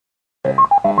Alright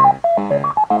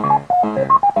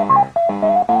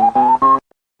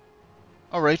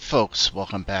folks,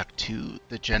 welcome back to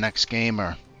the Gen X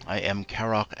Gamer. I am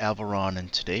Karok Alvaron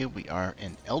and today we are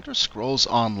in Elder Scrolls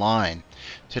Online.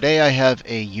 Today I have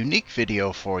a unique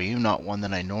video for you, not one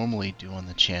that I normally do on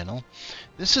the channel.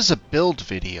 This is a build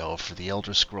video for the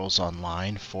Elder Scrolls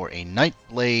Online for a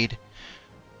Nightblade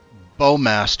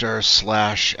Bowmaster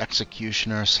slash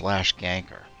Executioner slash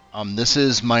Ganker. This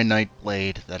is my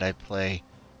Nightblade that I play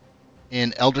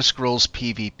in Elder Scrolls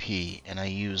PvP, and I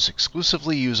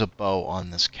exclusively use a bow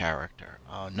on this character.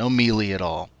 No melee at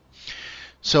all.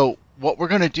 So what we're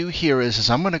going to do here is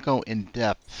I'm going to go in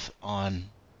depth on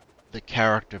the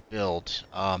character build.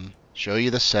 Show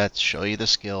you the sets, show you the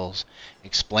skills,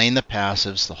 explain the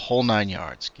passives, the whole 9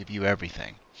 yards, give you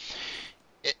everything.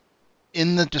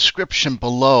 In the description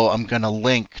below, I'm going to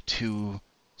link to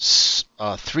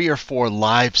 3 or 4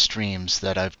 live streams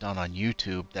that I've done on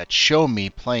YouTube that show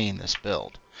me playing this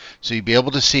build. So you'll be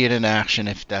able to see it in action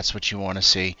if that's what you want to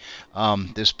see.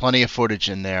 There's plenty of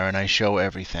footage in there and I show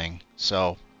everything.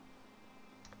 So,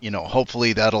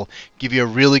 hopefully that'll give you a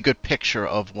really good picture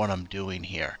of what I'm doing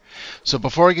here. So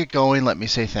before I get going, let me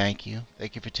say thank you.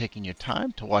 Thank you for taking your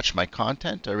time to watch my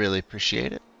content. I really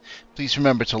appreciate it. Please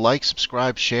remember to like,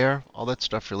 subscribe, share. All that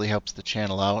stuff really helps the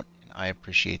channel out, and I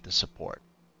appreciate the support.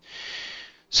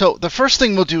 So the first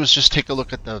thing we'll do is just take a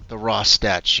look at the raw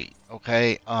stat sheet.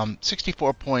 Okay,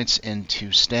 64 points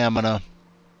into stamina.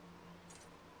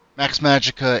 Max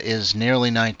Magicka is nearly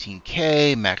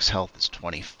 19k, max health is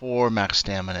 24, max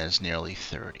stamina is nearly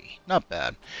 30. Not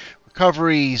bad.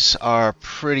 Recoveries are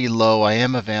pretty low. I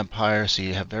am a vampire, so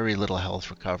you have very little health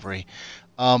recovery.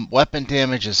 Weapon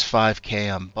damage is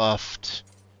 5k unbuffed.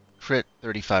 Crit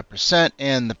 35%,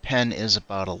 and the pen is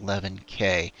about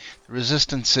 11k. The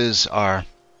resistances are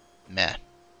meh.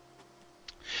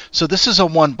 So this is a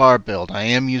 1-bar build. I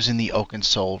am using the Oaken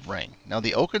Soul Ring. Now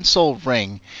the Oaken Soul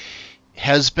Ring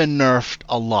has been nerfed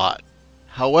a lot.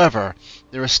 However,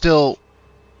 there are still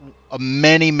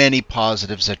many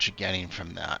positives that you're getting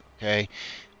from that. Okay,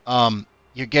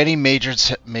 you're getting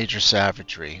major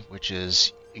savagery, which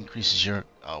increases your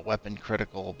weapon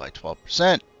critical by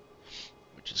 12%,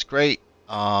 which is great.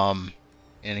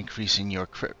 And increasing your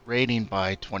crit rating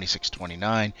by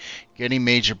 2629. Getting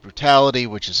major brutality,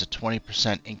 which is a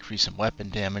 20% increase in weapon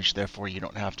damage, therefore you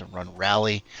don't have to run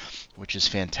rally, which is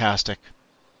fantastic.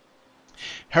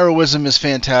 Heroism is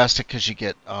fantastic because you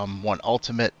get 1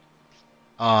 ultimate.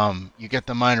 You get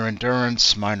the minor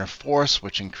endurance, minor force,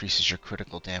 which increases your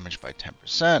critical damage by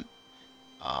 10%.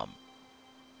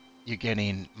 You're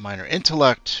getting minor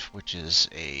intellect, which is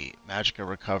a magicka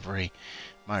recovery.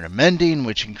 Minor mending,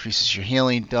 which increases your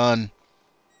healing done.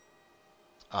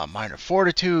 Minor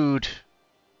fortitude.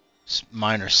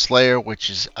 Minor slayer, which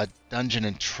is a dungeon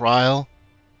and trial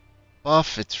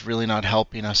buff. It's really not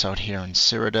helping us out here in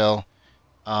Cyrodiil.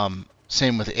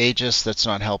 Same with Aegis, that's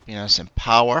not helping us. And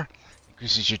power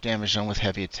increases your damage done with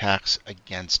heavy attacks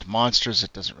against monsters.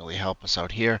 It doesn't really help us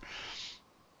out here.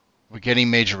 We're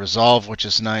getting major resolve, which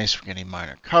is nice. We're getting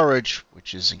minor courage,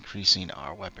 which is increasing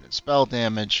our weapon and spell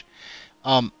damage.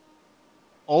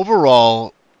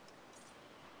 Overall,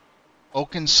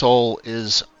 Oaken Soul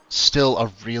is still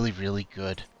a really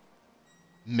good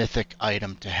mythic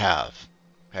item to have.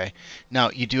 Okay,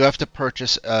 now you do have to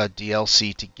purchase a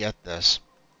DLC to get this.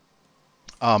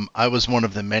 I was one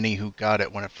of the many who got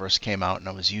it when it first came out, and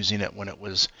I was using it when it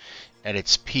was at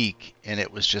its peak, and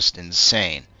it was just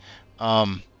insane.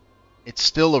 It's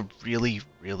still a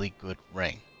really good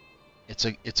ring. It's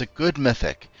a good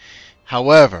mythic.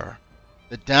 However,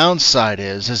 the downside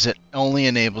is it only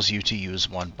enables you to use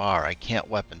 1 bar. I can't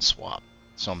weapon swap.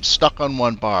 So I'm stuck on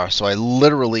 1 bar, so I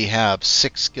literally have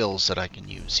 6 skills that I can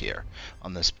use here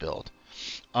on this build.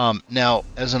 Now,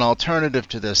 as an alternative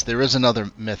to this, there is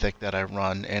another mythic that I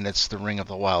run, and it's the Ring of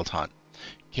the Wild Hunt.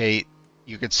 Okay,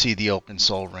 you can see the Oaken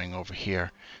Soul Ring over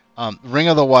here. Ring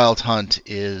of the Wild Hunt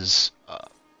is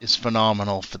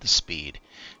phenomenal for the speed,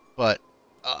 but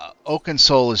Oaken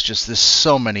Soul is just, there's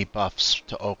so many buffs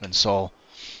to Oaken Soul.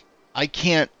 I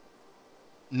can't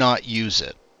not use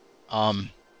it.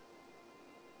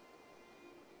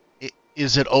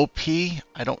 Is it OP?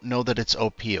 I don't know that it's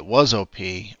OP. It was OP.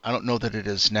 I don't know that it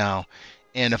is now.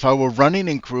 And if I were running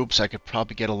in groups, I could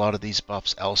probably get a lot of these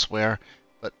buffs elsewhere.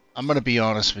 But I'm going to be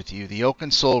honest with you. The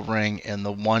Oaken Soul Ring and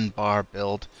the 1 bar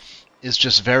build is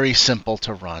just very simple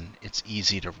to run. It's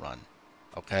easy to run.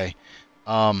 Okay?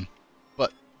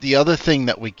 But the other thing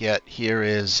that we get here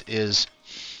is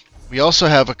we also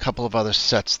have a couple of other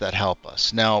sets that help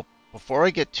us. Now, before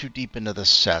I get too deep into the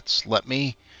sets, let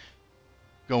me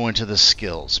go into the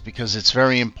skills, because it's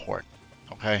very important,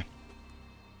 okay?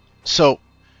 So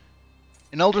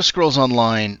in Elder Scrolls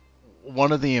Online,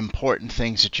 one of the important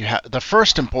things that the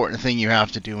first important thing you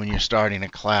have to do when you're starting a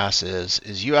class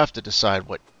is you have to decide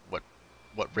what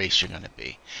race you're going to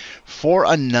be. For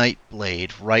a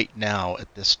Nightblade right now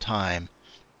at this time,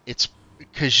 it's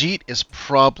Khajiit is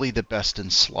probably the best in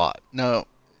slot. Now,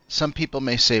 some people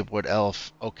may say Wood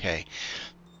Elf, okay,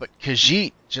 but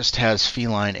Khajiit just has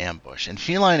Feline Ambush, and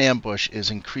Feline Ambush is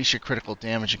increase your critical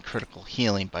damage and critical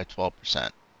healing by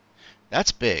 12%.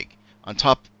 That's big. On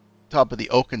top of the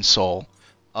Oaken Soul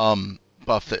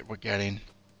buff that we're getting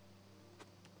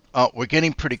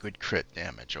pretty good crit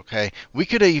damage, okay? We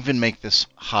could even make this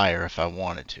higher if I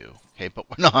wanted to, okay? But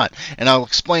we're not, and I'll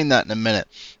explain that in a minute.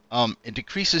 It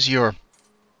decreases your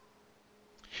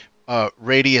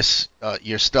radius,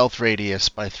 your stealth radius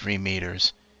by 3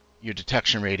 meters, your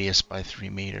detection radius by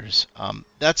 3 meters.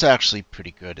 That's actually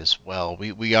pretty good as well.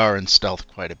 We are in stealth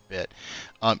quite a bit.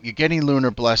 You're getting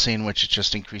Lunar Blessing, which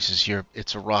just increases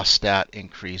it's a raw stat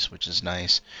increase, which is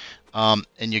nice. And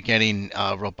you're getting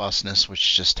Robustness,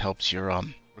 which just helps your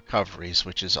recoveries,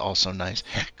 which is also nice.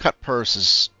 Cut Purse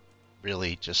is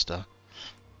really just a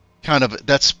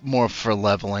that's more for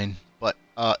leveling. But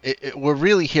we're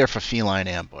really here for Feline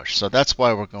Ambush, so that's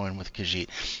why we're going with Khajiit.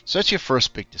 So that's your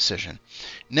first big decision.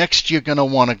 Next, you're going to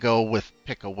want to go with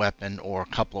pick a weapon or a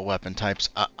couple of weapon types.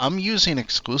 I'm using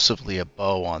exclusively a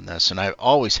bow on this, and I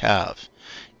always have.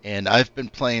 And I've been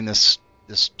playing this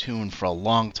tune for a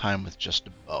long time with just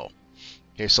a bow.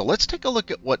 Okay, so let's take a look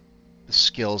at what the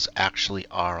skills actually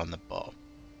are on the bow.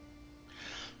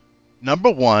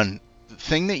 Number one, the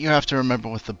thing that you have to remember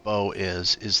with the bow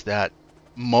is that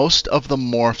most of the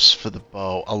morphs for the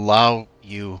bow allow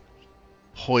you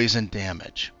poison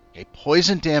damage. Okay,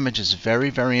 poison damage is very,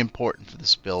 very important for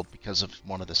this build because of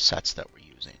one of the sets that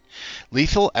we're using.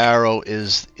 Lethal Arrow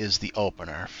is the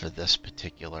opener for this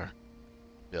particular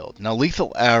build. Now,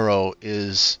 Lethal Arrow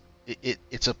is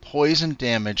it's a poison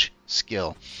damage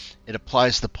skill. It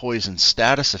applies the poison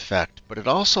status effect, but it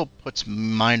also puts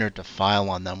minor defile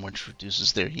on them, which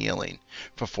reduces their healing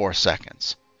for 4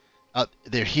 seconds.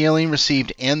 Their healing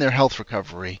received and their health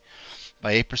recovery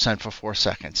by 8% for 4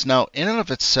 seconds. Now, in and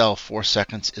of itself, 4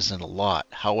 seconds isn't a lot.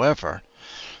 However,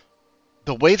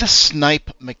 the way the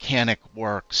snipe mechanic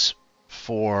works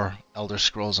for Elder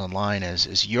Scrolls Online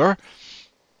is you're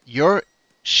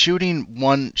shooting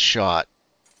one shot.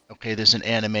 Okay, there's an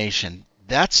animation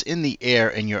that's in the air,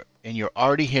 and you're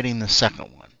already hitting the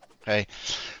second one. Okay,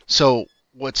 so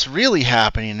what's really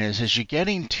happening is you're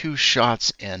getting 2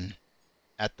 shots in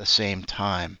at the same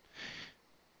time.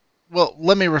 Well,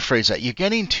 let me rephrase that. You're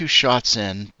getting 2 shots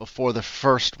in before the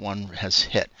first one has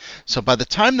hit. So by the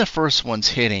time the first one's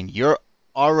hitting, you're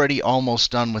already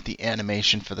almost done with the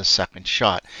animation for the second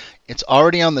shot. It's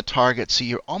already on the target, so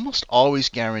you're almost always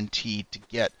guaranteed to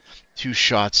get 2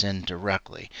 shots in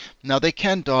directly. Now, they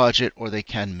can dodge it or they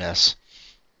can miss,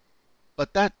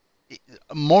 but that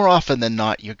more often than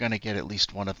not, you're going to get at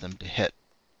least one of them to hit.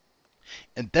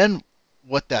 And then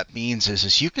what that means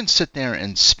is you can sit there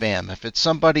and spam. If it's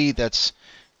somebody that's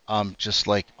just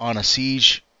like on a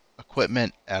siege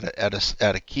equipment at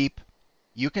a keep,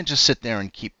 you can just sit there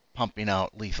and keep pumping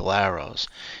out lethal arrows.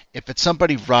 If it's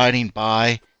somebody riding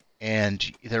by and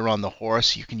they're on the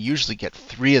horse, you can usually get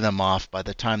 3 of them off by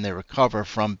the time they recover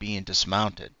from being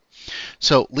dismounted.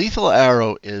 So lethal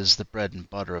arrow is the bread and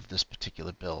butter of this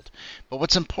particular build. But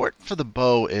what's important for the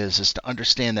bow is to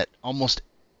understand that almost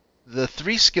the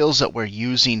 3 skills that we're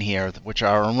using here, which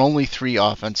are only 3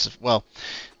 offensive, well,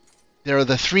 there are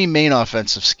the 3 main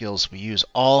offensive skills we use,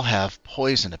 all have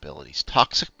poison abilities.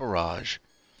 Toxic Barrage,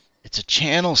 it's a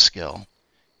channel skill.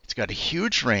 It's got a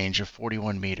huge range of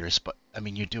 41 meters, but I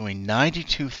mean, you're doing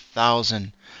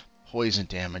 92,000 poison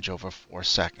damage over 4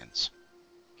 seconds.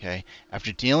 Okay,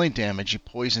 after dealing damage, you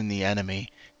poison the enemy,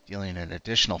 dealing an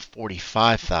additional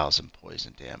 45,000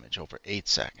 poison damage over 8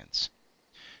 seconds.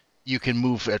 You can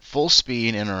move at full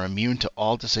speed and are immune to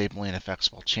all disabling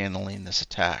effects while channeling this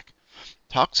attack.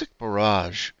 Toxic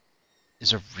Barrage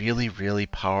is a really, really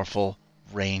powerful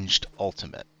ranged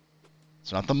ultimate.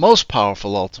 It's not the most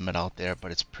powerful ultimate out there,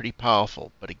 but it's pretty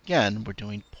powerful. But again, we're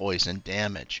doing poison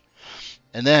damage.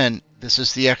 And then, this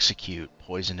is the Execute,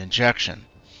 Poison Injection.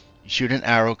 You shoot an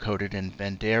arrow coated in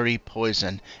Vendari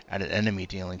poison at an enemy,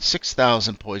 dealing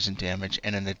 6,000 poison damage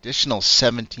and an additional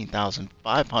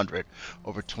 17,500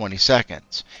 over 20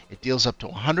 seconds. It deals up to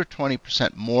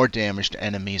 120% more damage to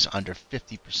enemies under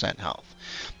 50% health.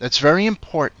 That's very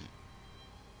important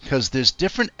because there's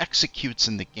different executes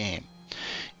in the game.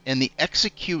 And the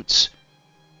executes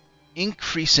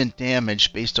increase in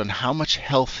damage based on how much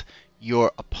health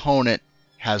your opponent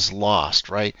has lost,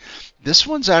 right? This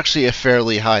one's actually a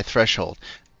fairly high threshold.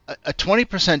 A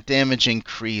 20% damage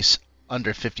increase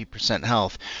under 50%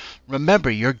 health. Remember,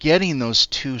 you're getting those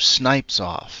 2 snipes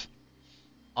off.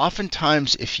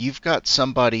 Oftentimes, if you've got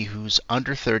somebody who's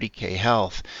under 30k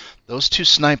health, those 2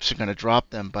 snipes are going to drop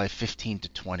them by 15 to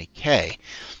 20k.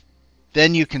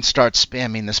 Then you can start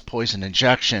spamming this poison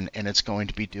injection, and it's going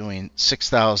to be doing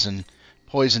 6,000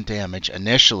 poison damage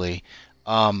initially.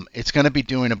 It's going to be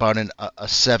doing about a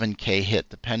 7k hit,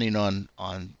 depending on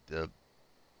the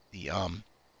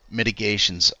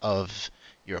mitigations of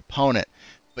your opponent.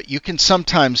 But you can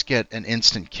sometimes get an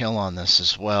instant kill on this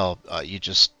as well.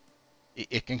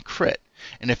 It can crit,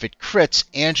 and if it crits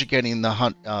and you're getting the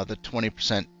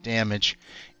 20% damage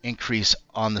increase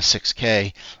on the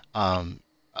 6k,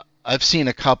 I've seen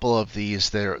a couple of these.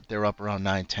 They're up around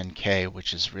 9-10k,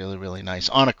 which is really, really nice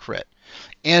on a crit.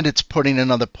 And it's putting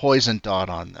another poison dot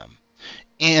on them.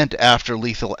 And after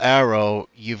lethal arrow,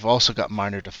 you've also got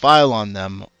minor defile on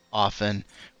them often,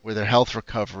 where their health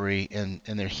recovery and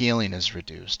their healing is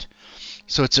reduced.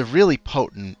 So it's a really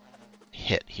potent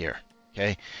hit here.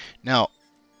 Okay. Now,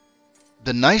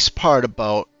 the nice part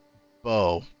about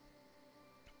bow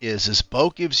is bow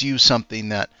gives you something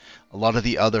that a lot of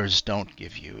the others don't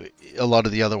give you. A lot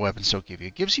of the other weapons don't give you.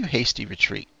 It gives you hasty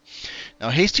retreat. Now,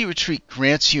 hasty retreat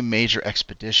grants you major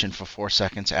expedition for 4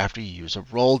 seconds after you use a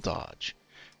roll dodge.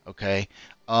 Okay,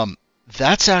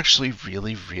 that's actually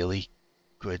really, really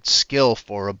good skill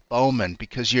for a bowman,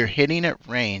 because you're hitting at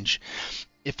range.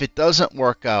 If it doesn't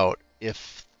work out,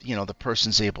 if the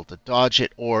person's able to dodge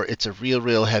it, or it's a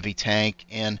real heavy tank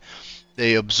and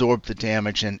they absorb the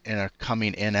damage and are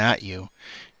coming in at you,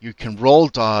 you can roll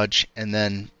dodge, and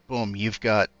then boom, you've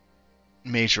got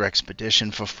major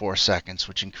expedition for 4 seconds,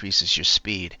 which increases your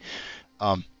speed.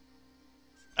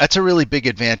 That's a really big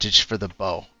advantage for the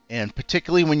bow, and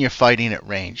particularly when you're fighting at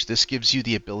range. This gives you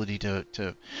the ability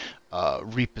to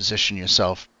reposition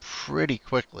yourself pretty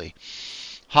quickly.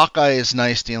 Hawkeye is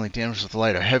nice, dealing damage with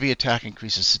light or heavy attack,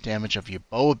 increases the damage of your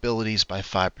bow abilities by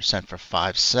 5% for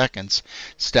 5 seconds,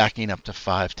 stacking up to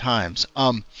 5 times.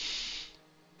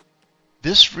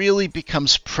 This really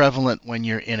becomes prevalent when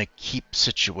you're in a keep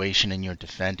situation and you're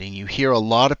defending. You hear a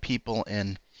lot of people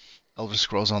in Elder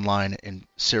Scrolls Online and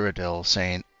Cyrodiil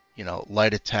saying,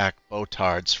 light attack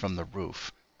bow-tards from the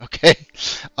roof. Okay?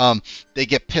 They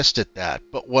get pissed at that.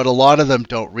 But what a lot of them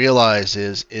don't realize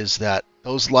is that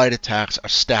those light attacks are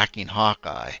stacking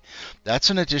Hawkeye.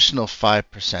 That's an additional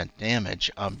 5%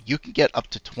 damage. You can get up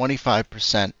to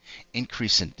 25%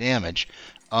 increase in damage.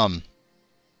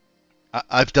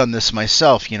 I've done this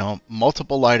myself,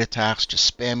 multiple light attacks,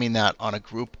 just spamming that on a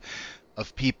group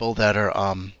of people that are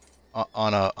on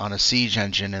a siege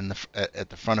engine at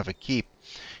the front of a keep.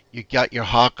 You got your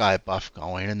Hawkeye buff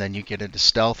going, and then you get into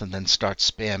stealth and then start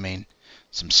spamming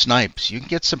some snipes. You can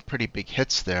get some pretty big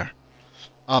hits there.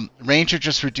 Ranger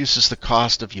just reduces the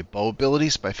cost of your bow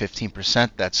abilities by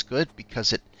 15%. That's good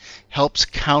because it helps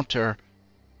counter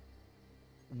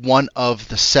one of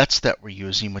the sets that we're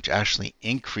using, which actually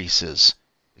increases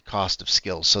the cost of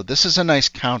skills. So this is a nice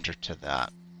counter to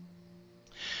that.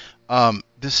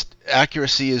 This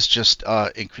accuracy is just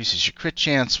increases your crit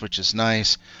chance, which is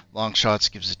nice. Long shots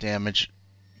gives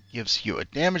you a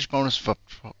damage bonus of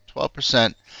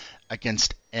 12%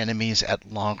 against enemies at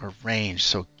longer range.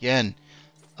 So again,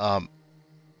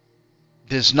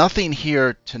 there's nothing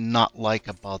here to not like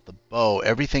about the bow.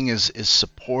 Everything is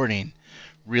supporting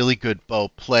really good bow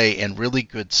play and really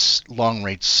good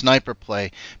long-range sniper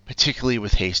play, particularly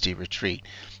with hasty retreat.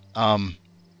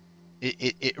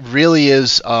 It really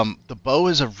is, the bow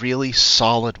is a really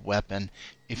solid weapon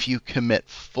if you commit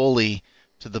fully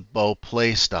to the bow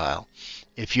play style.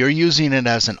 If you're using it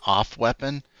as an off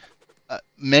weapon,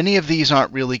 many of these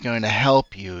aren't really going to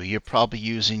help you. You're probably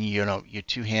using, your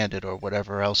two-handed or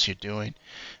whatever else you're doing,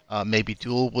 maybe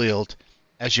dual wield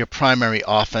as your primary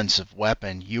offensive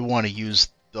weapon. You want to use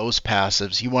those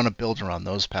passives. You want to build around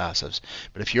those passives.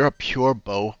 But if you're a pure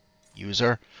bow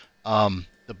user,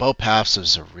 the bow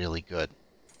passives are really good.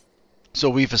 So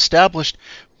we've established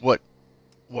what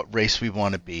race we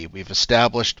want to be. We've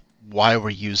established why we're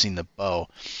using the bow.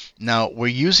 Now, we're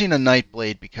using a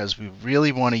Nightblade because we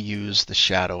really want to use the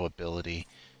shadow ability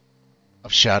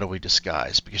of Shadowy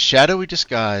Disguise, because Shadowy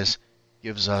Disguise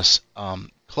gives us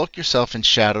cloak yourself in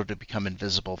shadow to become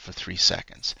invisible for 3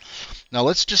 seconds. Now,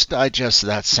 let's just digest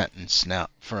that sentence now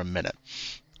for a minute.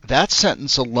 That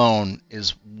sentence alone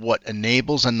is what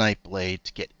enables a Nightblade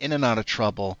to get in and out of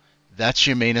trouble. That's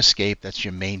your main escape. That's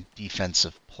your main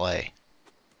defensive play.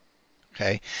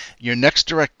 Okay, your next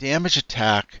direct damage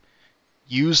attack,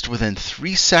 used within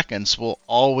 3 seconds will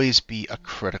always be a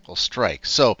critical strike.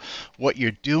 So what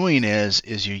you're doing is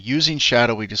you're using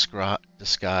shadowy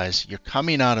disguise, you're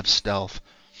coming out of stealth,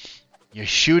 you're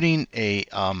shooting a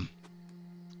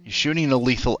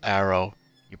lethal arrow,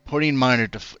 you're putting minor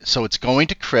so it's going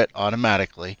to crit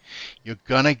automatically. You're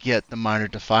gonna get the minor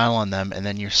defile on them, and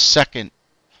then your second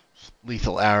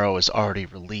lethal arrow is already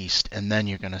released, and then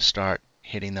you're gonna start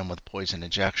hitting them with poison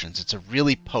injections. It's a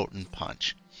really potent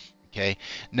punch. Okay,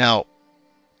 now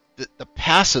the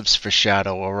passives for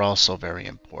Shadow are also very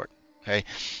important. Okay,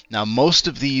 now most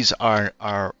of these are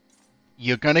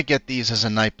you're going to get these as a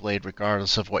Nightblade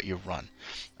regardless of what you run.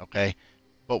 Okay,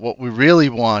 but what we really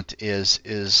want is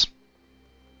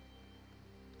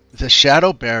the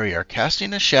Shadow Barrier.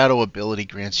 Casting a Shadow ability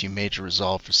grants you major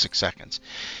resolve for 6 seconds.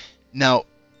 Now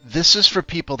this is for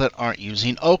people that aren't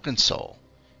using Oaken Soul.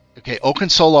 Okay, Oaken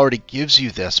Soul already gives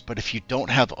you this, but if you don't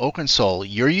have Oaken Soul,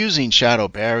 you're using Shadow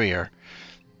Barrier.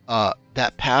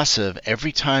 That passive,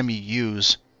 every time you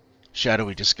use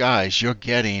Shadowy Disguise, you're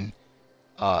getting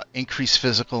increased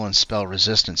physical and spell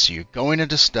resistance. So you're going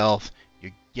into stealth,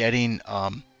 you're getting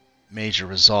major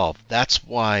resolve. That's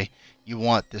why you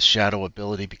want this Shadow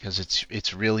ability, because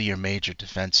it's really your major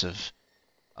defensive.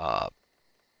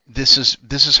 This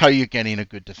is how you're getting a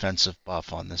good defensive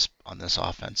buff on this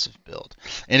offensive build.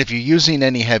 And if you're using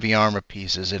any heavy armor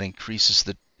pieces, it increases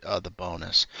the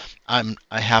bonus. I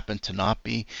happen to not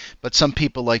be, but some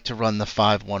people like to run the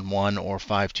 511 or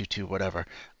 522, whatever.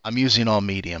 I'm using all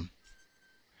medium.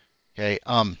 Okay.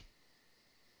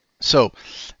 So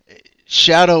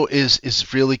Shadow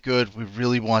is really good. We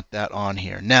really want that on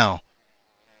here. Now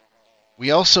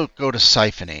we also go to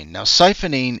siphoning. Now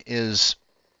siphoning is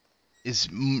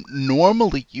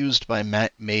normally used by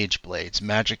mage blades,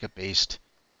 magicka-based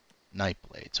night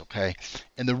blades, okay?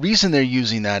 And the reason they're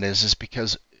using that is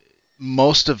because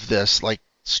most of this, like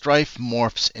Strife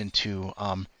morphs into,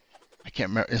 I can't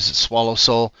remember, is it Swallow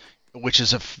Soul? Which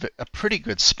is a pretty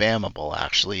good spammable,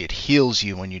 actually. It heals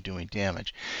you when you're doing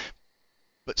damage.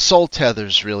 But Soul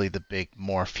Tether's really the big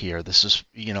morph here. This is,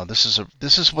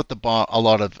 this is what a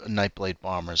lot of Nightblade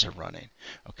bombers are running.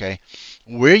 Okay,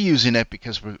 we're using it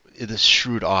because it is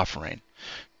Shrewd Offering,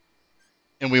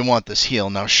 and we want this heal.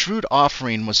 Now, Shrewd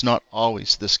Offering was not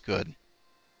always this good.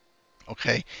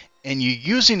 Okay, and you're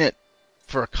using it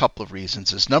for a couple of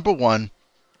reasons. Is number one,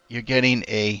 you're getting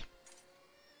a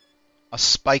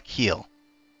spike heal.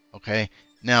 Okay,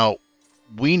 now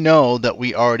we know that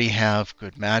we already have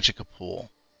good magicka pool.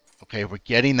 Okay, we're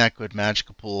getting that good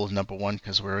magicka pool, number one,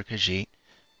 because we're a Khajiit.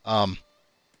 And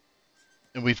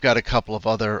we've got a couple of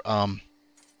other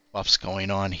buffs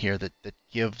going on here that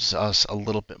gives us a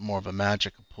little bit more of a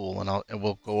magicka pool, and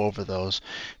we'll go over those.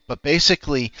 But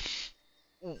basically,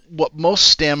 what most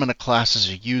stamina classes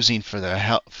are using for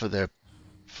their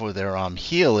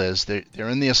heal is they're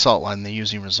in the assault line. They're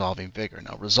using Resolving Vigor.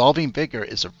 Now, Resolving Vigor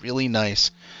is a really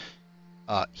nice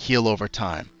heal over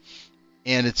time,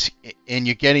 and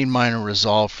you're getting minor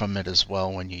resolve from it as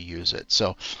well when you use it.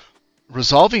 So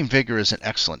Resolving Vigor is an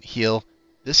excellent heal.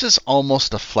 This is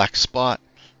almost a flex spot.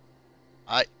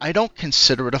 I don't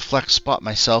consider it a flex spot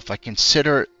myself. I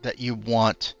consider that you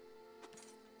want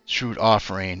Shrewd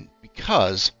Offering,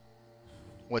 because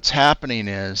what's happening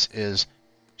is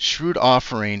Shrewd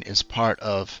Offering is part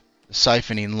of the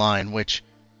siphoning line, which,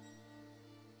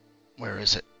 where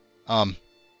is it?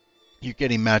 You're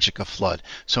getting Magicka Flood.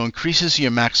 So increases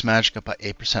your max Magicka by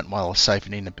 8% while a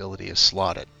siphoning ability is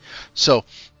slotted. So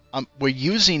we're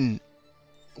using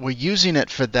it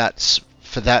for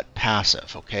that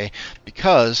passive, okay?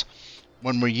 Because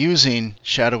when we're using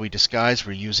Shadowy Disguise,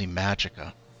 we're using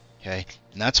Magicka, okay?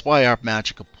 And that's why our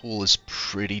Magicka pool is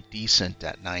pretty decent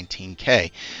at 19k.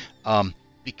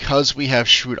 Because we have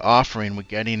Shrewd Offering, we're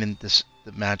getting in the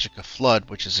Magicka Flood,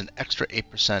 which is an extra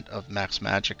 8% of max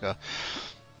Magicka.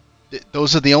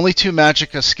 Those are the only two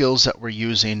Magicka skills that we're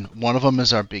using. One of them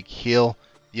is our big heal.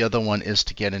 The other one is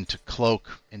to get into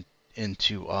Cloak and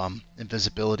into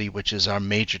Invisibility, which is our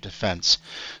major defense.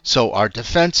 So our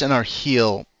defense and our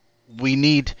heal, we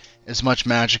need as much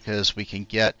Magicka as we can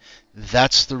get.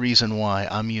 That's the reason why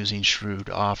I'm using Shrewd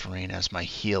Offering as my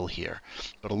heal here.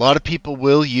 But a lot of people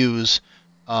will use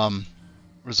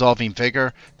Resolving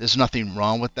Vigor. There's nothing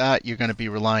wrong with that. You're going to be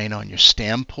relying on your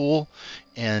stam pool,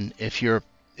 and if you're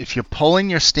pulling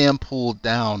your stam pool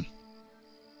down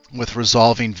with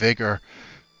Resolving Vigor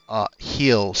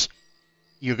heals,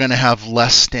 you're going to have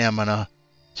less stamina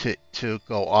to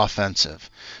go offensive.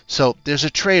 So there's a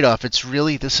trade-off.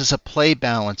 This is a play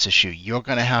balance issue. You're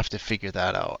going to have to figure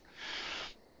that out.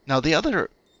 Now, the other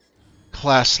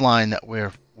class line that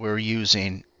we're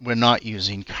we're not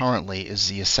using currently is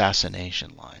the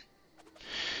assassination line.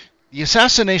 The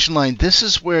assassination line, this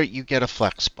is where you get a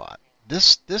flex spot.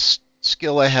 This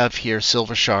skill I have here,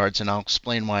 Silver Shards, and I'll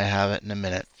explain why I have it in a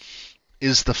minute,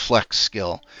 is the flex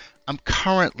skill. I'm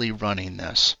currently running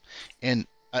this, and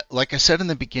like I said in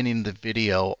the beginning of the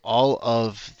video, all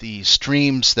of the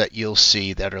streams that you'll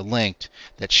see that are linked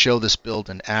that show this build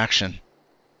in action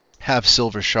have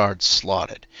Silver Shards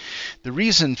slotted. The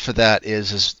reason for that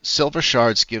is Silver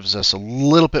Shards gives us a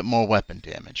little bit more weapon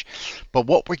damage. But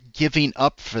what we're giving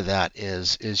up for that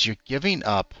is you're giving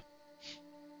up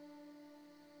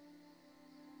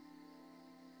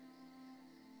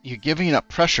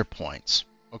pressure points.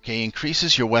 Okay,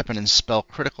 increases your weapon and spell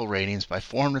critical ratings by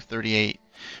 438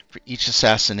 for each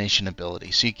assassination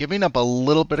ability. So you're giving up a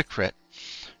little bit of crit.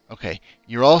 Okay,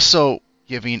 you're also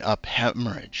giving up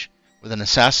hemorrhage. With an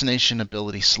assassination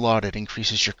ability slotted,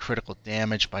 increases your critical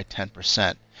damage by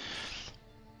 10%.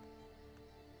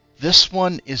 This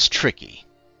one is tricky,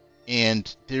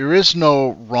 and there is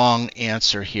no wrong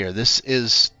answer here. This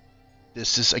is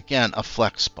again a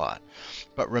flex spot.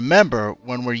 But remember,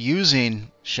 when we're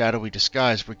using Shadowy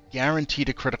Disguise, we're guaranteed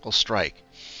a critical strike.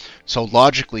 So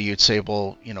logically, you'd say,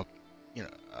 well,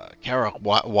 Carol,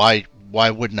 why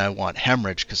wouldn't I want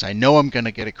hemorrhage? Because I know I'm going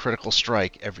to get a critical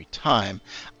strike every time.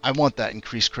 I want that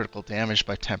increased critical damage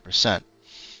by 10%.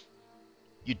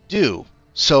 You do.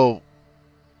 So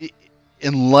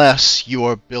unless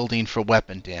you're building for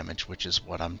weapon damage, which is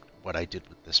what I did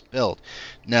with this build.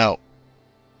 Now,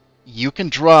 you can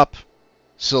drop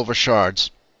Silver Shards,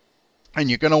 and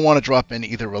you're going to want to drop in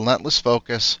either Relentless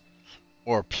Focus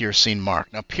or Piercing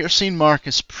Mark. Now, Piercing Mark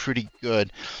is pretty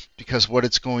good because what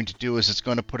it's going to do is it's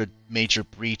going to put a major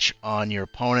breach on your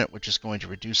opponent, which is going to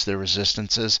reduce their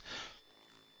resistances.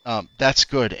 That's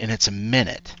good, and it's a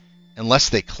minute, unless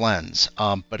they cleanse.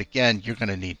 But again, you're going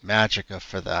to need Magicka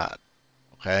for that.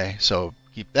 Okay, so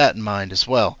keep that in mind as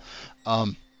well.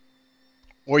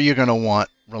 Or you're going to want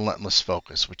Relentless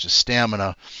Focus, which is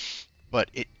stamina. But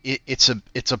it's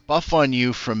a buff on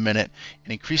you for a minute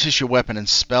and increases your weapon and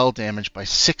spell damage by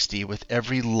 60 with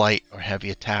every light or heavy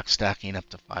attack stacking up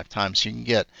to 5 times. So you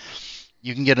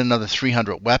can get another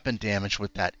 300 weapon damage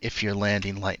with that if you're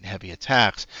landing light and heavy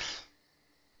attacks.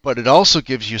 But it also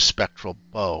gives you Spectral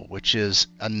Bow, which is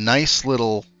a nice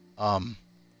little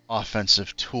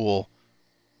offensive tool.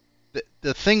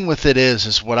 The thing with it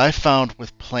is what I found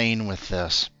with playing with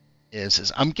this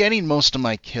is I'm getting most of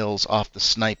my kills off the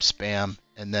snipe spam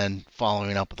and then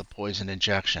following up with a poison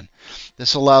injection.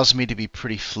 This allows me to be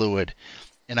pretty fluid,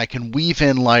 and I can weave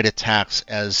in light attacks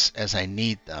as I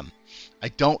need them. I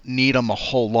don't need them a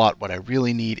whole lot. What I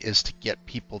really need is to get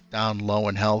people down low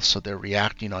in health so they're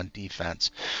reacting on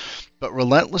defense. But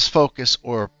Relentless Focus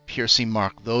or Piercing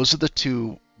Mark, those are the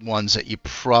two ones that you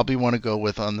probably want to go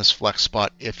with on this flex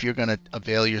spot if you're going to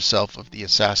avail yourself of the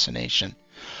assassination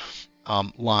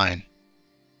line.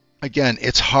 Again,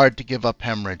 it's hard to give up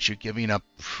hemorrhage. You're giving up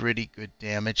pretty good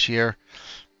damage here.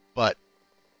 But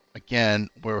again,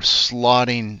 we're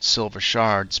slotting Silver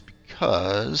Shards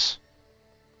because...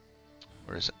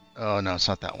 Where is it? Oh, no, it's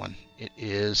not that one. It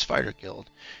is Fighter Guild.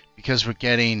 Because we're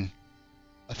getting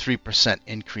a 3%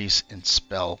 increase in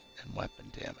spell and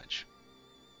weapon damage.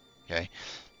 Okay?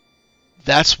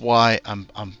 That's why I'm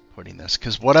putting this.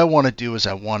 Because what I want to do is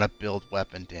I want to build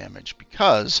weapon damage.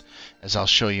 Because, as I'll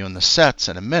show you in the sets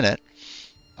in a minute,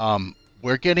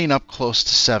 we're getting up close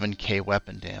to 7k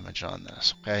weapon damage on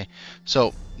this. Okay?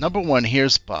 So, number one,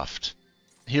 here's buffed.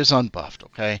 Here's unbuffed.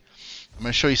 Okay? I'm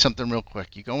going to show you something real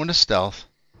quick. You go into stealth,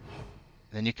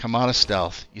 then you come out of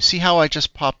stealth. You see how I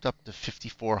just popped up to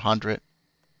 5,400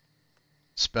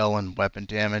 spell and weapon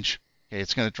damage? Okay,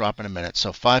 it's going to drop in a minute.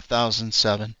 So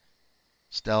 5,007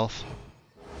 stealth,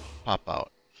 pop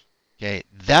out. Okay,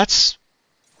 that's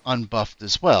unbuffed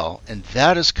as well, and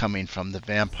that is coming from the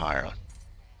vampire.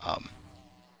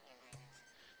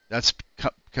 That's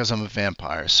because I'm a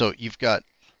vampire. So you've got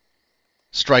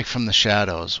Strike from the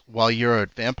Shadows. While you're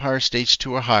at Vampire Stage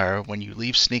 2 or higher, when you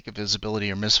leave Sneak, Invisibility,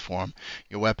 or Misform,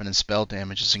 your weapon and spell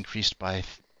damage is increased by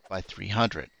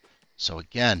 300. So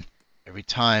again, every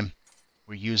time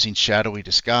we're using Shadowy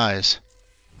Disguise,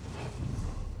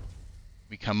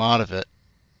 we come out of it,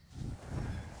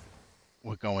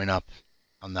 we're going up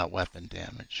on that weapon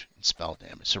damage and spell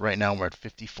damage. So right now we're at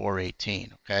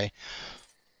 5418, okay?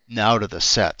 Now to the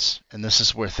sets, and this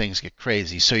is where things get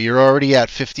crazy. So you're already at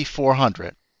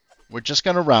 5,400. We're just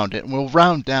going to round it, and we'll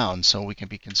round down so we can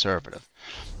be conservative.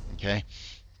 Okay?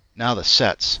 Now the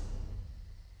sets.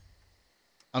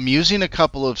 I'm using a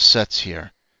couple of sets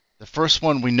here. The first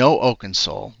one, we know Oaken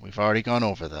Soul. We've already gone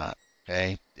over that.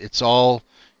 Okay? It's all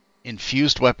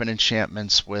infused weapon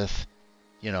enchantments with,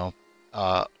 you know,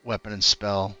 weapon and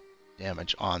spell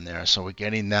damage on there. So we're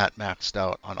getting that maxed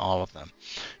out on all of them.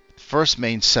 The first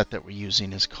main set that we're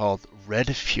using is called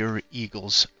Red Fury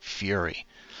Eagle's Fury.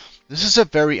 This is a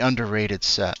very underrated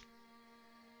set,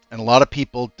 and a lot of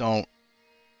people don't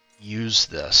use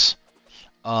this.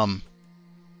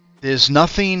 There's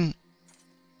nothing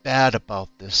bad about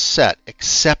this set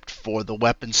except for the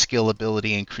weapon skill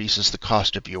ability increases the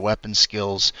cost of your weapon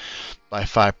skills by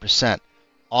 5%.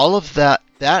 All of that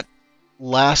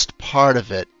last part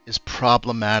of it is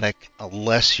problematic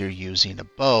unless you're using a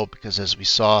bow, because as we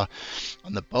saw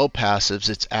on the bow passives,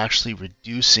 it's actually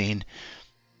reducing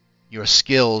your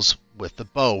skills with the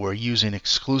bow. We're using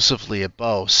exclusively a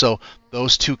bow, so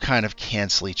those two kind of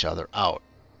cancel each other out.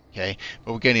 Okay,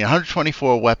 but we're getting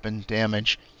 124 weapon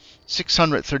damage,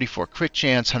 634 crit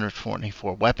chance,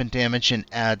 124 weapon damage, and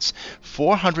adds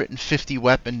 450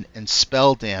 weapon and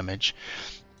spell damage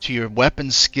to your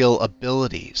weapon skill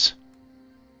abilities.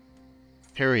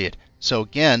 Period. So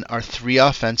again, our three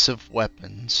offensive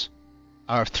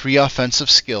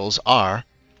skills are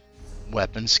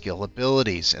weapon skill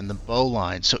abilities in the bow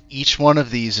line. So each one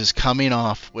of these is coming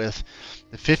off with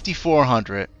the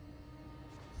 5400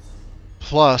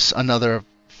 plus another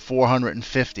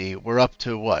 450. We're up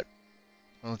to what?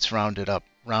 Well, let's round it off.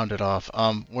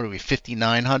 What are we,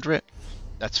 5900?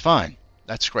 That's fine.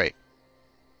 That's great.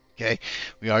 Okay,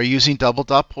 we are using double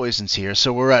dot poisons here,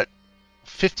 so we're at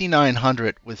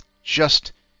 5900 with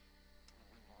just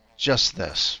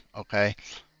this. Okay,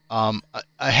 I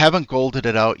haven't golded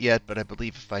it out yet, but I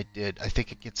believe if I did, I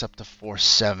think it gets up to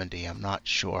 470. I'm not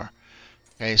sure.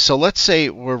 Okay, so let's say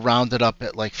we're rounded up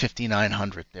at like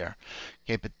 5900 there.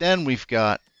 Okay, but then we've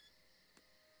got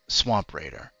Swamp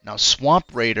Raider. Now, Swamp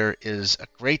Raider is a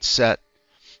great set.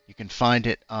 You can find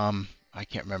it, I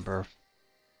can't remember.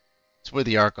 It's where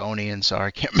the Argonians are.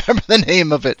 I can't remember the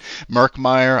name of it.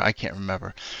 Murkmire, I can't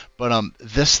remember. But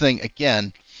this thing,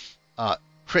 again,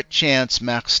 crit chance,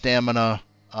 max stamina,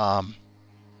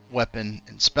 weapon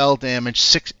and spell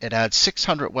damage. It adds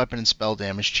 600 weapon and spell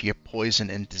damage to your poison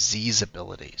and disease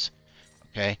abilities.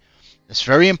 Okay, it's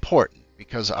very important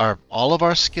because all of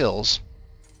our skills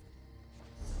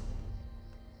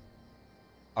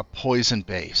are poison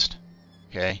based.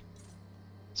 Okay,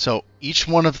 so each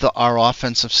one of our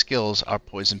offensive skills are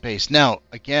poison based. Now,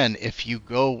 again, if you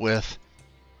go with,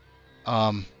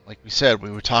 like we said, we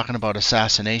were talking about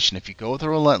assassination. If you go with a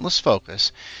relentless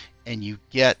focus and you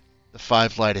get the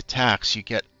 5 light attacks, you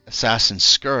get Assassin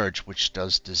Scourge, which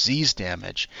does disease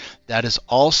damage. That is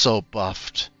also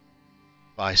buffed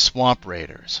by Swamp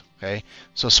Raiders. Okay,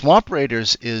 so Swamp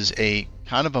Raiders is a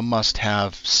kind of a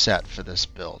must-have set for this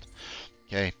build.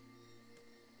 Okay,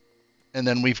 and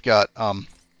then we've got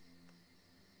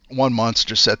one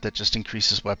monster set that just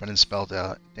increases weapon and spell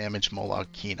damage,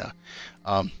 Molag Kina.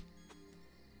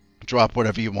 Drop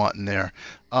whatever you want in there.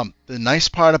 The nice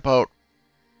part about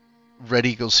Red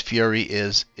Eagle's Fury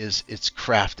is it's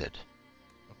crafted.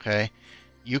 Okay,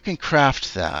 you can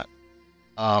craft that,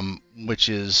 which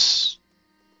is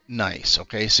nice.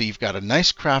 Okay, so you've got a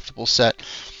nice craftable set.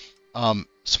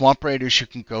 Swamp Raiders you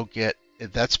can go get.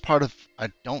 That's part of.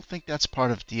 I don't think that's part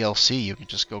of DLC. You can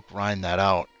just go grind that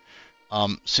out.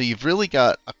 So you've really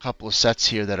got a couple of sets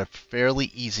here that are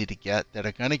fairly easy to get, that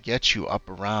are going to get you up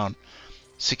around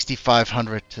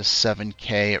 6,500 to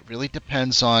 7K. It really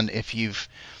depends on if you've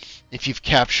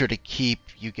captured a keep,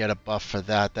 you get a buff for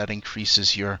that. That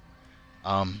increases your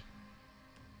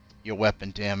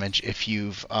weapon damage. If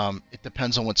you've it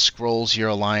depends on what scrolls your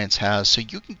alliance has. So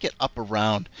you can get up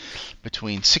around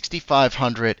between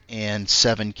 6,500 and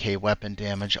 7K weapon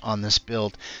damage on this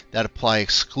build that apply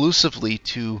exclusively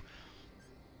to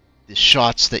the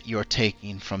shots that you're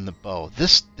taking from the bow.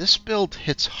 This build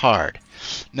hits hard.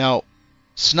 Now,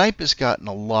 Snipe has gotten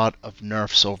a lot of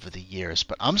nerfs over the years,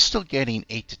 but I'm still getting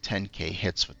 8 to 10K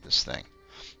hits with this thing.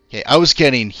 Okay, I was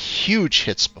getting huge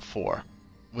hits before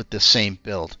with the same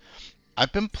build.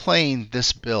 I've been playing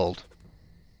this build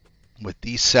with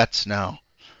these sets now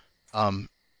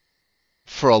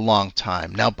for a long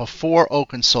time. Now, before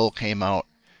Oaken Soul came out,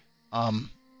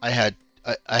 I had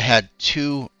a head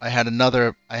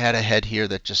here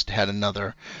that just had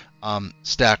another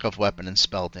stack of weapon and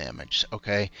spell damage.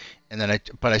 Okay, and then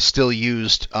I still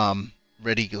used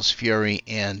Red Eagle's Fury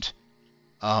and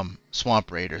Swamp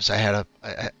Raiders. I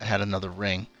had another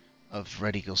ring of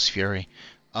Red Eagle's Fury.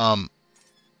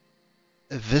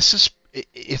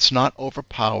 It's not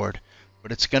overpowered,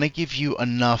 but it's going to give you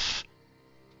enough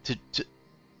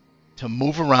to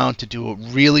move around to do a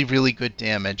really, really good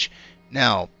damage.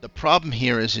 Now, the problem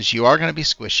here is you are going to be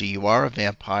squishy. You are a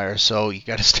vampire, so you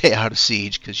got to stay out of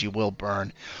siege because you will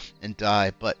burn and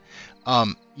die. But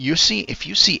if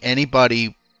you see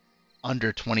anybody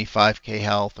under 25k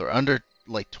health or under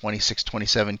like 26,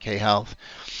 27k health,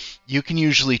 you can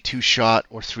usually two-shot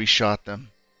or three-shot them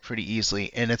pretty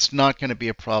easily, and it's not going to be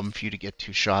a problem for you to get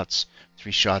 2 shots,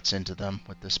 3 shots into them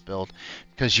with this build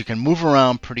because you can move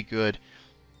around pretty good.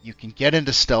 You can get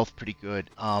into stealth pretty good.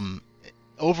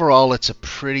 Overall, it's a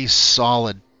pretty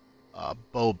solid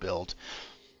bow build.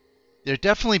 There are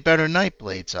definitely better Night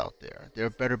Blades out there. There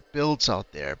are better builds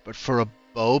out there, but for a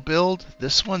bow build,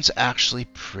 this one's actually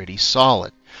pretty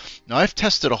solid. Now, I've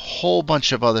tested a whole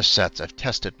bunch of other sets. I've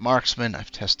tested Marksman,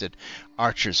 I've tested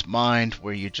Archer's Mind,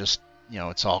 where you just,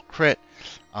 it's all crit.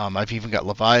 I've even got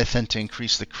Leviathan to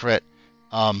increase the crit.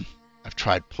 I've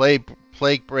tried Plague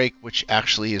Break, which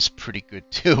actually is pretty good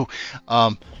too.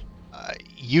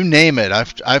 You name it,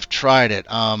 I've tried it.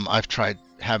 I've tried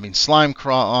having Slime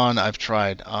Craw on. I've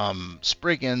tried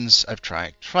Spriggans. I've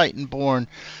tried Tritonborn.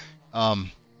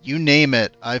 You name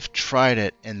it, I've tried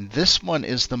it, and this one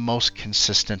is the most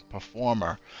consistent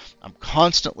performer. I'm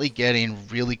constantly getting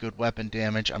really good weapon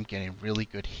damage. I'm getting really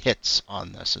good hits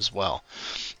on this as well.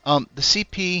 The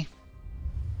CP,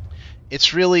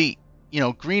 it's really,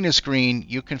 green is green.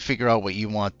 You can figure out what you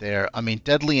want there. I mean,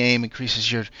 Deadly Aim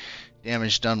increases your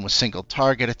damage done with single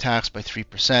target attacks by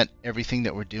 3%. Everything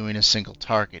that we're doing is single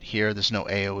target here. There's no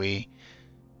AoE.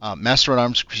 Master at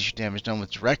Arms increases your damage done with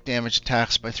direct damage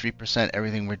attacks by 3%.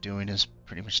 Everything we're doing is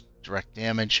pretty much direct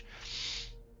damage.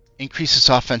 Increases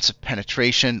offensive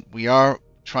penetration. We are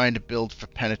trying to build for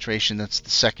penetration. That's the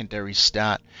secondary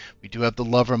stat. We do have the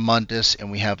Lover Mundus,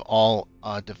 and we have all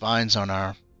divines on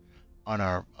our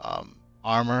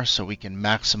armor, so we can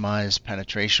maximize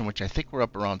penetration, which I think we're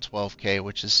up around 12k,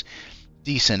 which is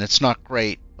decent. It's not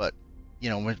great, but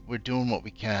we're doing what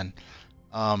we can.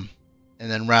 And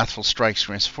then Wrathful Strikes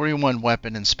grants 41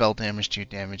 weapon and spell damage to your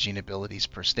damaging abilities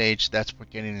per stage. That's for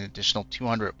getting an additional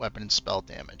 200 weapon and spell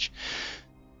damage.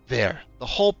 There. The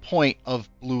whole point of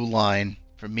Blue Line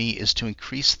for me is to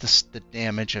increase the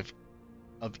damage of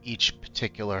each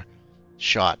particular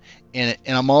shot. And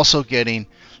I'm also getting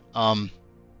I'm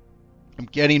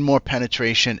getting more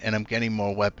penetration, and I'm getting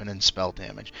more weapon and spell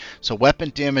damage. So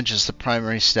weapon damage is the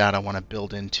primary stat I want to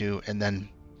build into, and then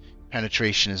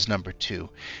penetration is number 2.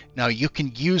 Now you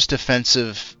can use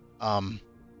defensive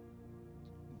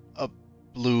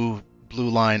blue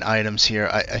line items here.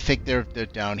 I think they're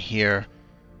down here.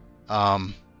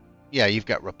 Yeah, you've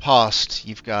got Riposte.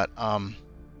 You've got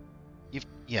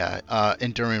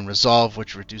Enduring Resolve,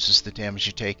 which reduces the damage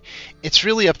you take. It's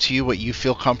really up to you what you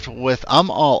feel comfortable with. I'm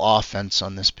all offense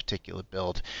on this particular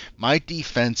build. My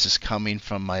defense is coming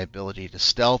from my ability to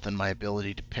stealth and my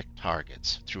ability to pick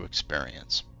targets through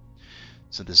experience.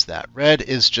 So there's that. Red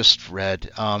is just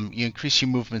red. You increase your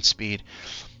movement speed.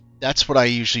 That's what I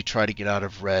usually try to get out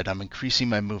of red. I'm increasing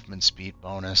my movement speed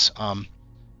bonus.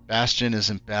 Bastion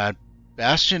isn't bad.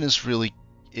 Bastion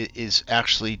is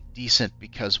actually decent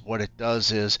because what it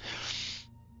does is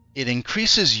it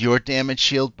increases your damage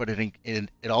shield, but it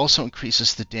also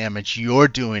increases the damage you're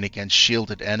doing against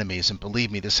shielded enemies. And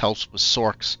believe me, this helps with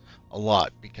Sorks a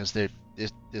lot because there's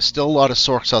still a lot of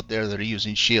Sorks out there that are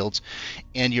using shields,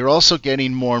 and you're also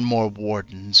getting more and more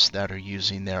Wardens that are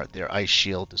using their ice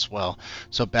shield as well.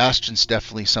 So Bastion's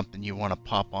definitely something you want to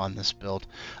pop on this build.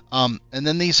 And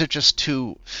then these are just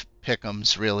 2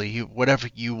 pick'ems, really. Whatever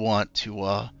you want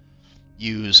to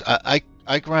use.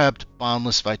 I grabbed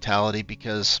Boundless Vitality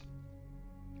because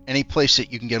any place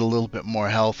that you can get a little bit more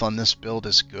health on this build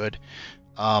is good.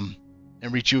 And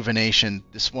Rejuvenation,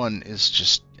 this one is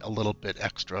just a little bit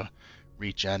extra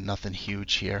regen, nothing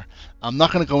huge here. I'm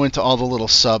not going to go into all the little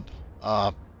sub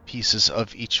pieces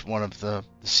of each one of the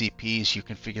CPs. You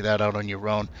can figure that out on your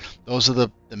own. Those are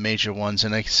the major ones,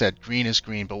 and like I said, green is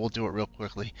green, but we'll do it real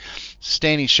quickly.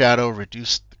 Sustaining Shadow,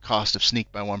 reduce the cost of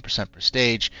sneak by 1% per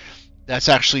stage. That's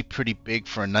actually pretty big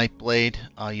for a Nightblade.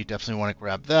 You definitely want to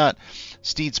grab that.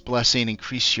 Steed's Blessing,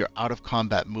 increase your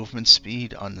out-of-combat movement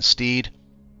speed on the steed.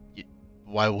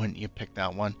 Why wouldn't you pick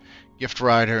that one? Gift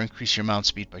Rider, increase your mount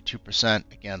speed by 2%.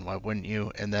 Again, why wouldn't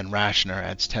you? And then Rationer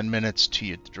adds 10 minutes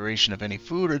to the duration of any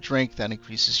food or drink. That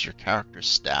increases your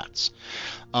character's stats.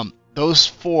 Those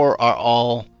 4 are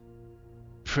all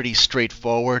pretty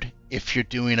straightforward. If you're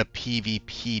doing a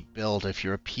PvP build, if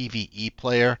you're a PvE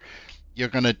player, you're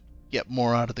going to get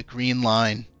more out of the green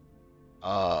line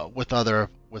with other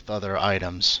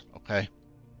items, okay?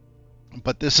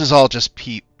 But this is all just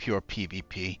pure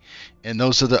PvP, and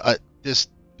those are the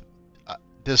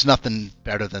there's nothing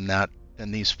better than that,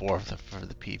 than these 4 for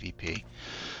the PvP.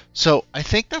 So I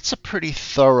think that's a pretty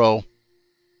thorough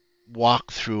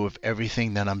walkthrough of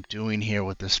everything that I'm doing here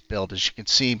with this build. As you can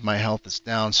see, my health is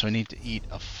down, so I need to eat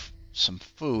some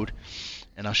food.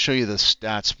 And I'll show you the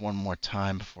stats one more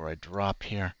time before I drop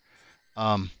here.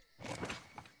 Get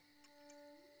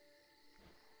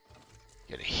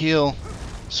a heal.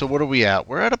 So what are we at?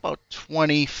 We're at about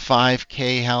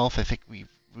 25k health. I think we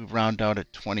round out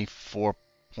at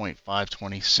 24.5,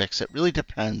 26. It really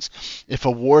depends. If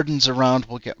a warden's around,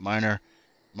 we'll get minor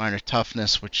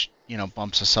toughness, which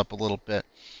bumps us up a little bit.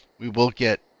 We will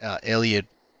get alien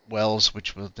wells,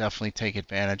 which we'll definitely take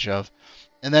advantage of.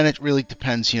 And then it really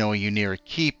depends. Are you near a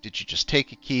keep? Did you just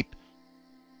take a keep?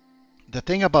 The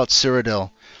thing about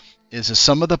Cyrodiil is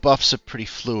some of the buffs are pretty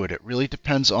fluid. It really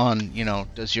depends on,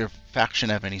 does your faction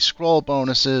have any scroll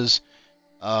bonuses?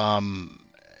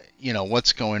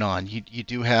 What's going on. You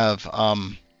do have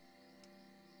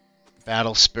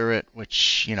Battle Spirit,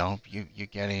 which, you're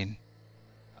getting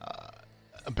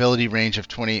ability range of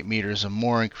 28 meters or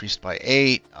more increased by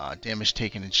 8. Damage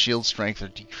taken and shield strength are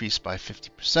decreased by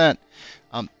 50%.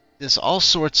 There's all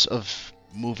sorts of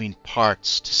moving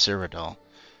parts to Cyrodiil.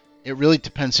 It really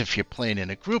depends if you're playing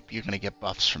in a group. You're going to get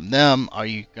buffs from them. Are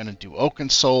you going to do Oaken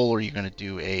Soul, or are you going to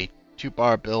do a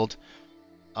 2-bar build?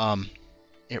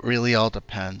 It really all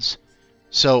depends.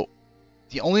 So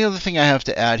the only other thing I have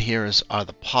to add here are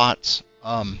the pots.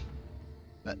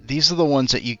 These are the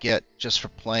ones that you get just for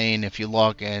playing. If you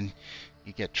log in,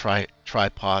 you get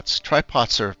tri-pots.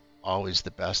 Tri-pots are always the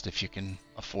best if you can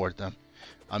afford them.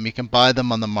 You can buy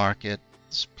them on the market.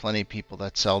 There's plenty of people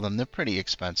that sell them. They're pretty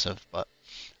expensive, but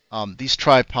these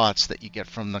tri-pots that you get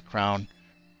from the crown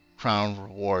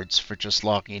rewards for just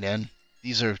logging in,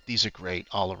 these are great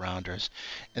all-arounders.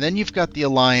 And then you've got the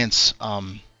Alliance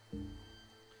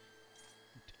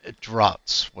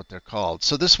draughts, what they're called.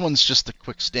 So this one's just the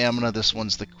quick stamina. This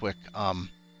one's the quick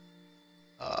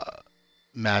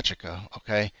magicka.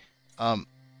 Okay,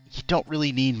 you don't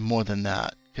really need more than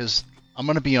that, because I'm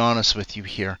going to be honest with you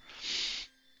here.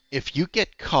 If you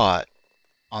get caught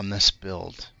on this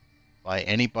build by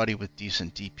anybody with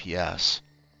decent DPS,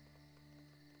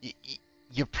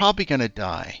 you're probably going to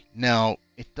die. Now,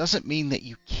 it doesn't mean that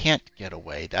you can't get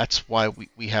away. That's why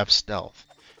we have stealth.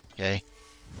 Okay,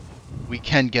 we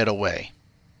can get away.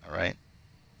 All right.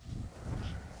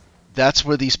 That's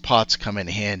where these pots come in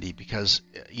handy, because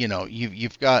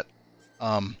you've got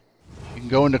you can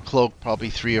go into cloak probably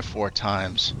 3 or 4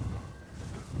 times.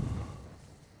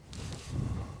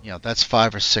 That's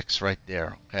 5 or 6 right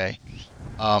there. Okay.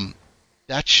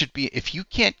 That should be, if you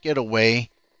can't get away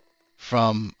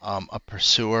from a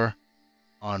pursuer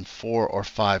on 4 or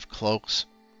 5 cloaks,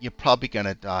 you're probably going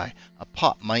to die. A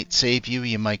pot might save you.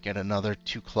 You might get another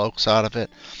 2 cloaks out of it.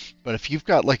 But if you've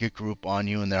got like a group on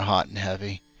you and they're hot and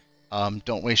heavy,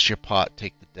 don't waste your pot,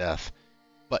 take the death.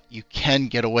 But you can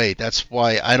get away. That's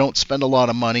why I don't spend a lot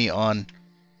of money on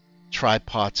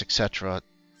tripods, etc.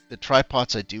 The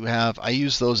tripods I do have, I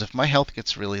use those. If my health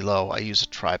gets really low, I use a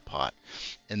tripod.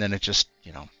 And then it just,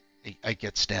 I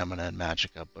get stamina and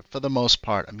magicka. But for the most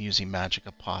part, I'm using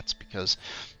magicka pots because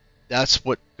that's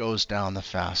what goes down the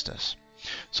fastest.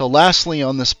 So lastly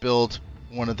on this build,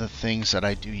 one of the things that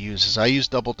I do use is I use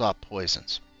double dot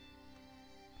poisons.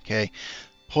 Okay,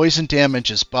 poison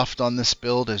damage is buffed on this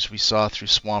build, as we saw through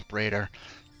Swamp Raider.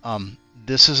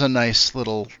 This is a nice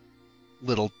little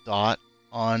dot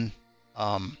on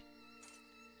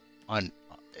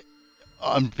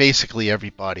basically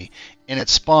everybody, and it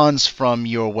spawns from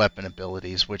your weapon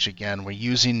abilities, which again, we're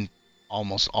using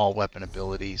almost all weapon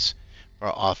abilities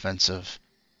for offensive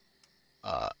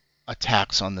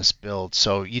attacks on this build.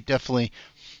 So you definitely,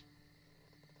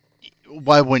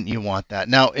 why wouldn't you want that?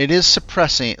 Now it is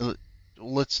suppressing.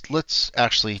 Let's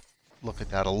actually look at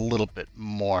that a little bit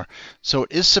more. So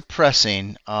it is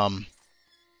suppressing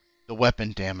the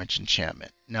weapon damage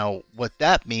enchantment. Now what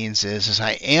that means is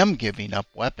I am giving up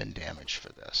weapon damage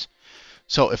for this.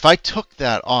 So if I took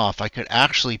that off, I could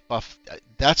actually buff.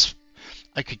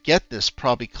 I could get this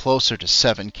probably closer to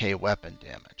 7k weapon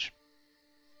damage.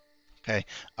 Okay,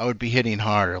 I would be hitting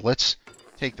harder. Let's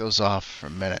take those off for a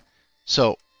minute.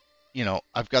 So,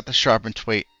 I've got the sharpened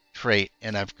trait,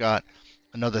 and I've got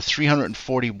another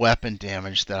 340 weapon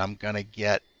damage that I'm going to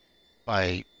get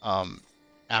by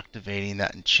activating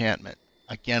that enchantment.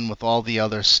 Again, with all the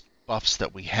other buffs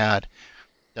that we had,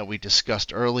 that we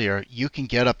discussed earlier, you can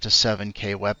get up to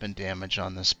 7k weapon damage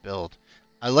on this build.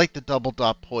 I like the double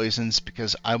dot poisons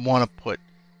because I want to put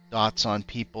dots on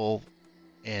people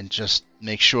and just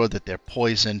make sure that they're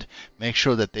poisoned, make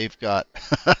sure that they've got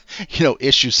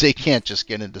issues. They can't just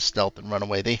get into stealth and run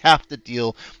away. They have to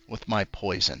deal with my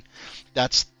poison.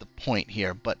 That's the point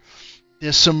here. But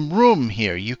there's some room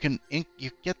here. You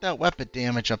get that weapon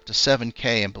damage up to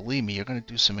 7k, and believe me, you're going to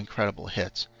do some incredible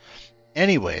hits.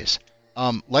 Anyways,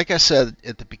 like I said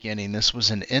at the beginning, this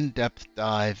was an in-depth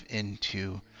dive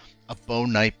into a bow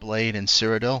Nightblade in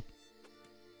Cyrodiil.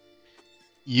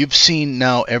 You've seen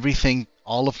now everything,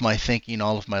 all of my thinking,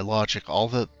 all of my logic, all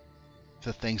the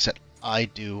things that I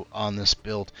do on this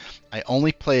build. I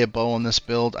only play a bow on this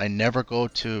build. I never go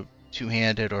to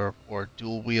two-handed or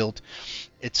dual wield.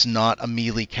 It's not a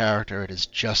melee character. It is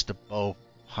just a bow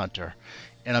hunter.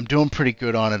 And I'm doing pretty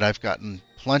good on it. I've gotten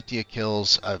plenty of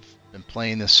kills. I've been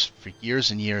playing this for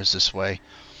years and years this way.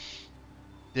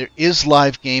 There is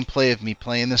live gameplay of me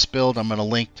playing this build. I'm going to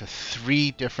link to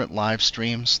 3 different live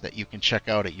streams that you can check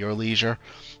out at your leisure.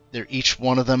 Each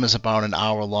one of them is about an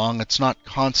hour long. It's not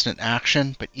constant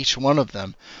action, but each one of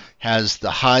them has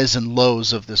the highs and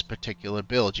lows of this particular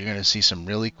build. You're going to see some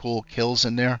really cool kills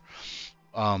in there.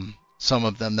 Some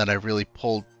of them that I really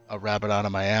pulled a rabbit out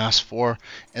of my ass for.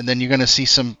 And then you're going to see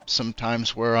some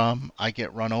times where I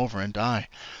get run over and die.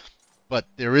 But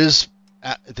there is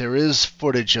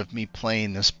footage of me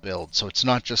playing this build, so it's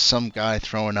not just some guy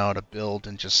throwing out a build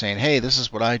and just saying, hey, this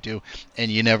is what I do,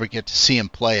 and you never get to see him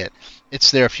play it.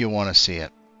 It's there if you want to see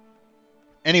it.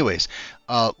 Anyways,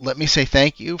 let me say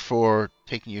thank you for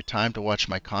taking your time to watch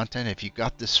my content. If you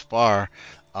got this far,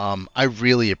 I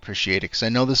really appreciate it, because I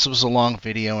know this was a long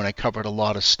video and I covered a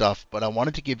lot of stuff, but I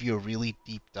wanted to give you a really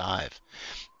deep dive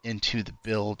into the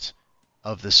build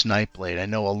of this Nightblade. I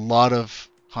know a lot of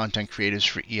content creators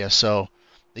for ESO,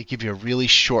 they give you a really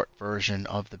short version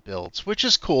of the builds, which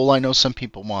is cool. I know some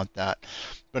people want that,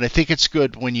 but I think it's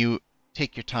good when you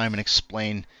take your time and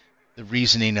explain the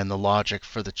reasoning and the logic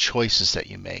for the choices that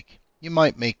you make. You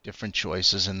might make different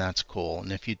choices, and that's cool.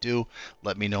 And if you do,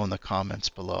 let me know in the comments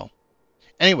below.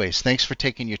 Anyways, thanks for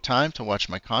taking your time to watch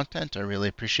my content. I really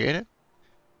appreciate it,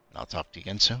 and I'll talk to you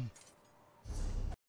again soon.